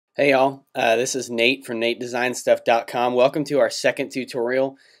Hey y'all, this is Nate from NateDesignStuff.com. Welcome to our second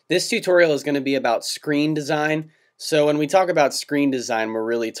tutorial. This tutorial is going to be about screen design. So when we talk about screen design, we're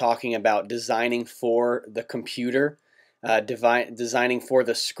really talking about designing for the computer, designing for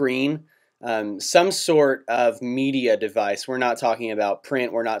the screen, some sort of media device. We're not talking about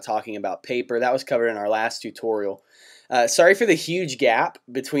print, we're not talking about paper. That was covered in our last tutorial. Sorry for the huge gap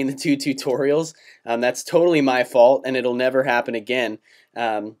between the two tutorials. That's totally my fault and it'll never happen again.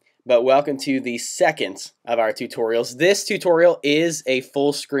 But welcome to the second of our tutorials. This tutorial is a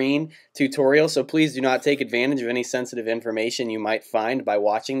full screen tutorial, so please do not take advantage of any sensitive information you might find by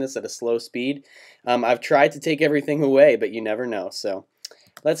watching this at a slow speed. I've tried to take everything away, but you never know. So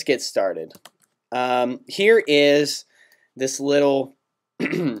let's get started. Here is this little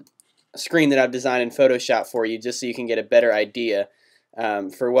screen that I've designed in Photoshop for you, just so you can get a better idea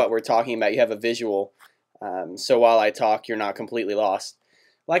for what we're talking about. You have a visual, so while I talk, you're not completely lost.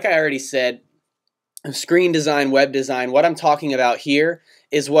 Like I already said, screen design, web design, what I'm talking about here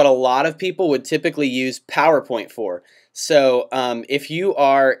is what a lot of people would typically use PowerPoint for. So if you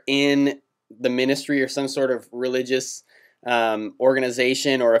are in the ministry or some sort of religious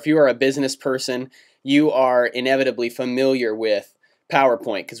organization, or if you are a business person, you are inevitably familiar with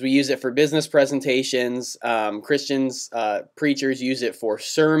PowerPoint because we use it for business presentations. Christians, preachers use it for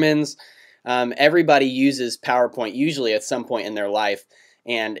sermons. Everybody uses PowerPoint usually at some point in their life,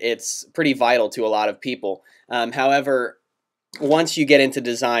 and it's pretty vital to a lot of people. However, once you get into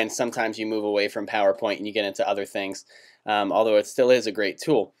design, sometimes you move away from PowerPoint and you get into other things, although it still is a great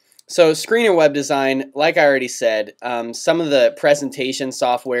tool. So screen and web design, like I already said, some of the presentation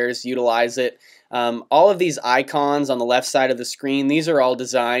softwares utilize it. All of these icons on the left side of the screen, these are all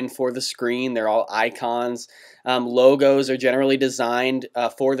designed for the screen. They're all icons. Logos are generally designed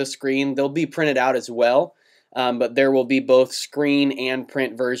for the screen. They'll be printed out as well. But there will be both screen and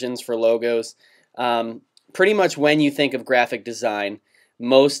print versions for logos. Pretty much when you think of graphic design,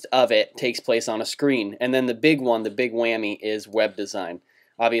 most of it takes place on a screen. And then the big one, the big whammy, is web design.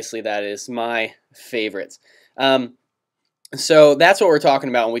 Obviously, that is my favorite. So that's what we're talking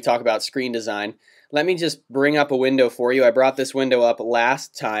about when we talk about screen design. Let me just bring up a window for you. I brought this window up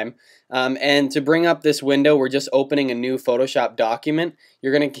last time. And to bring up this window, we're just opening a new Photoshop document.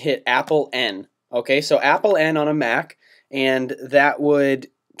 You're going to hit Apple N. Okay, so Apple N on a Mac, and that would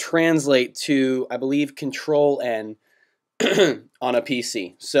translate to, I believe, Control N on a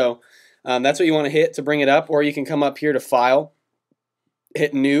PC. So that's what you want to hit to bring it up, or you can come up here to File,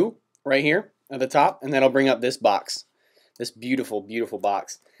 hit New right here at the top, and that'll bring up this box, this beautiful, beautiful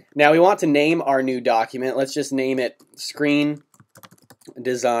box. Now we want to name our new document. Let's just name it Screen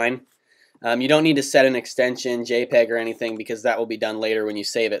Design. You don't need to set an extension, JPEG or anything, because that will be done later when you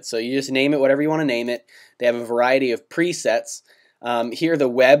save it. So you just name it whatever you want to name it. They have a variety of presets. Here the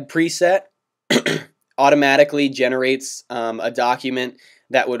web preset automatically generates a document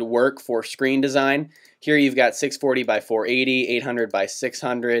that would work for screen design. Here you've got 640 by 480, 800 by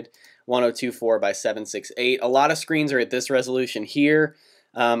 600, 1024 by 768. A lot of screens are at this resolution here.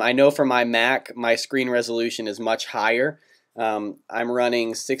 I know for my Mac, my screen resolution is much higher. I'm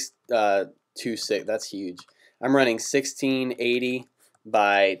running 626. That's huge. I'm running 1680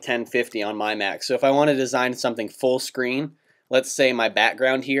 by 1050 on my Mac. So if I want to design something full screen, let's say my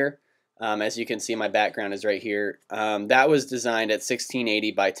background here, as you can see, my background is right here. That was designed at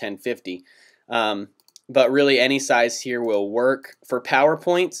 1680 by 1050. But really, any size here will work. For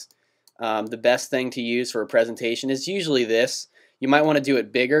PowerPoints, the best thing to use for a presentation is usually this. You might want to do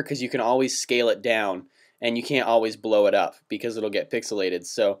it bigger because you can always scale it down. And you can't always blow it up because it'll get pixelated.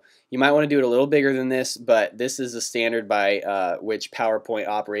 So you might want to do it a little bigger than this, but this is the standard by which PowerPoint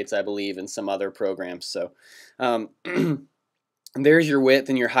operates, I believe, and some other programs. So there's your width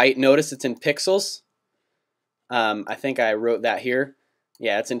and your height. Notice it's in pixels. I think I wrote that here.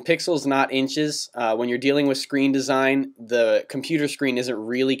 Yeah, it's in pixels, not inches. When you're dealing with screen design, the computer screen isn't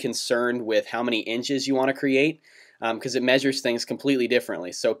really concerned with how many inches you want to create, because it measures things completely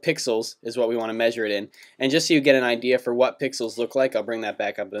differently. So pixels is what we want to measure it in. And just so you get an idea for what pixels look like, I'll bring that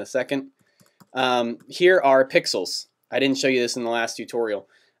back up in a second. Here are pixels. I didn't show you this in the last tutorial.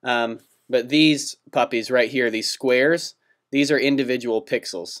 But these puppies right here, these squares, these are individual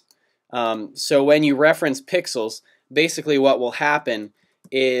pixels. So when you reference pixels, basically what will happen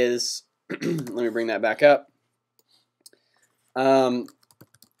is, let me bring that back up.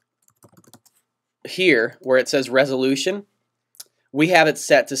 Here, where it says resolution, we have it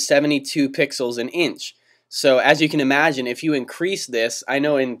set to 72 pixels an inch. So as you can imagine, if you increase this, I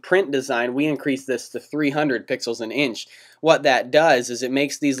know in print design we increase this to 300 pixels an inch. What that does is it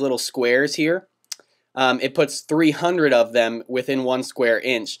makes these little squares here it puts 300 of them within 1 square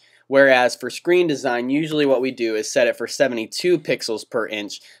inch. Whereas for screen design, usually what we do is set it for 72 pixels per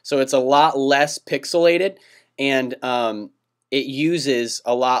inch. So it's a lot less pixelated, and it uses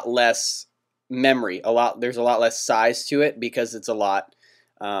a lot less memory. There's a lot less size to it because it's a lot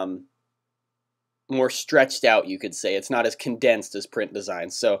more stretched out, you could say. It's not as condensed as print design.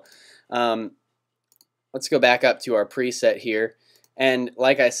 So let's go back up to our preset here. And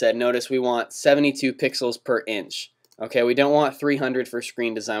like I said, notice we want 72 pixels per inch. Okay, we don't want 300 for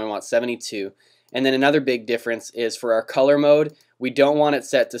screen design, we want 72. And then another big difference is for our color mode, we don't want it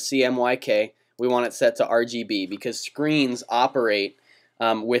set to CMYK, we want it set to RGB because screens operate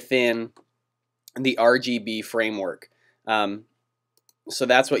within the RGB framework. So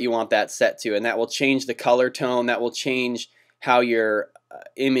that's what you want that set to, and that will change the color tone, that will change how your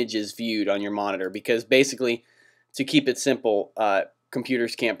image is viewed on your monitor, because basically, to keep it simple,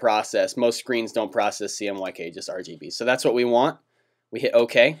 computers can't process, most screens don't process CMYK, just RGB. So that's what we want. We hit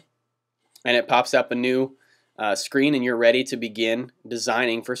OK, and it pops up a new screen, and you're ready to begin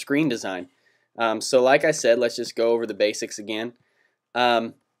designing for screen design. So like I said, let's just go over the basics again.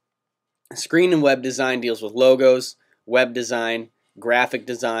 Screen and web design deals with logos, web design, graphic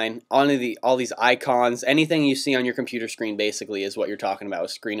design, all these icons, anything you see on your computer screen basically is what you're talking about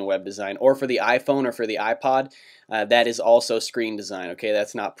with screen and web design. Or for the iPhone or for the iPod, that is also screen design. Okay,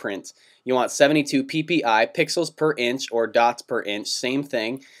 that's not print. You want 72 ppi, pixels per inch, or dots per inch, same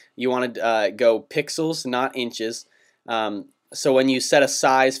thing. You want to go pixels, not inches. So when you set a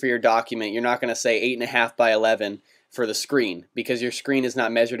size for your document, you're not going to say 8.5 by 11 for the screen, because your screen is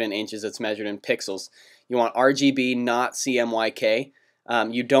not measured in inches, it's measured in pixels. You want RGB, not CMYK.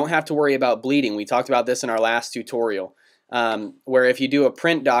 You don't have to worry about bleeding. We talked about this in our last tutorial, where if you do a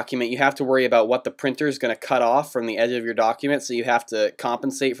print document, you have to worry about what the printer is going to cut off from the edge of your document, so you have to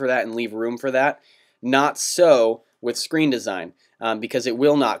compensate for that and leave room for that. Not so with screen design, because it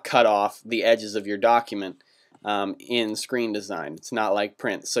will not cut off the edges of your document in screen design. It's not like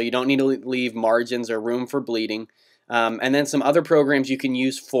print, so you don't need to leave margins or room for bleeding. And then some other programs you can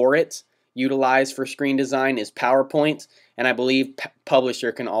use for it, utilize for screen design, is PowerPoint, and I believe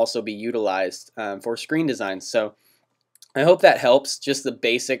Publisher can also be utilized for screen design. So I hope that helps, just the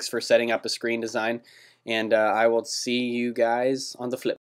basics for setting up a screen design, and I will see you guys on the flip.